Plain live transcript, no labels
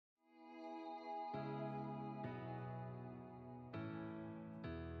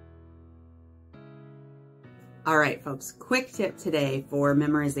All right, folks, quick tip today for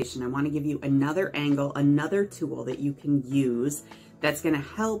memorization. I want to give you another angle, another tool that you can use that's going to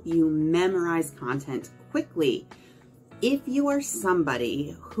help you memorize content quickly. If you are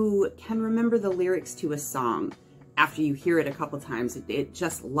somebody who can remember the lyrics to a song after you hear it a couple times, it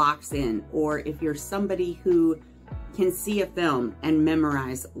just locks in, or if you're somebody who can see a film and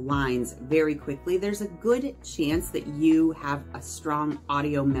memorize lines very quickly, there's a good chance that you have a strong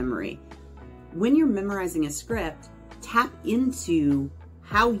audio memory. When you're memorizing a script, tap into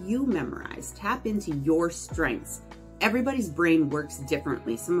how you memorize, tap into your strengths. Everybody's brain works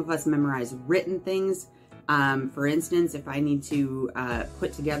differently. Some of us memorize written things. For instance, if I need to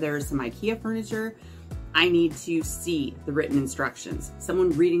put together some IKEA furniture, I need to see the written instructions.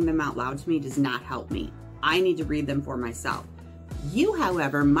 Someone reading them out loud to me does not help me. I need to read them for myself. You,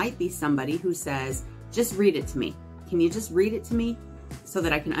 however, might be somebody who says, just read it to me. Can you just read it to me so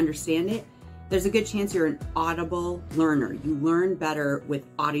that I can understand it? There's a good chance you're an audible learner. You learn better with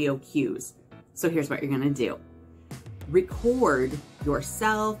audio cues. So here's what you're gonna do. Record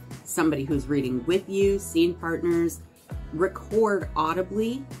yourself, somebody who's reading with you, scene partners, record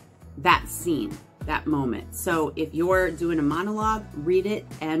audibly that scene, that moment. So if you're doing a monologue, read it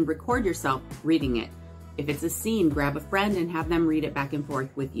and record yourself reading it. If it's a scene, grab a friend and have them read it back and forth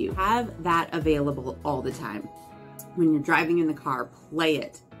with you. Have that available all the time. When you're driving in the car, play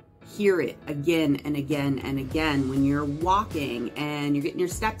it. Hear it again and again and again. When you're walking and you're getting your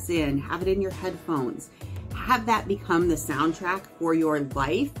steps in, have it in your headphones. Have that become the soundtrack for your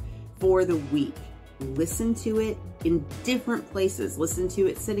life for the week. Listen to it in different places. Listen to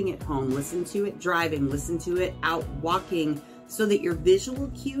it sitting at home. Listen to it driving. Listen to it out walking, so that your visual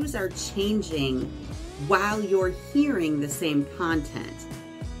cues are changing while you're hearing the same content.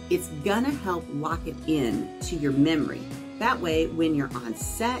 It's gonna help lock it in to your memory. That way, when you're on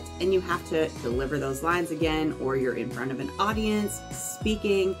set and you have to deliver those lines again, or you're in front of an audience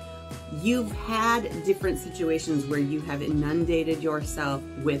speaking, you've had different situations where you have inundated yourself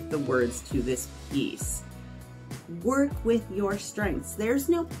with the words to this piece. Work with your strengths. There's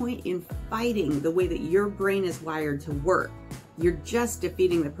no point in fighting the way that your brain is wired to work. You're just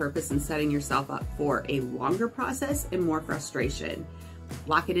defeating the purpose and setting yourself up for a longer process and more frustration.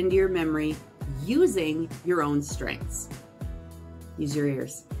 Lock it into your memory using your own strengths. Use your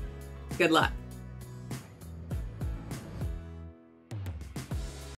ears. Good luck.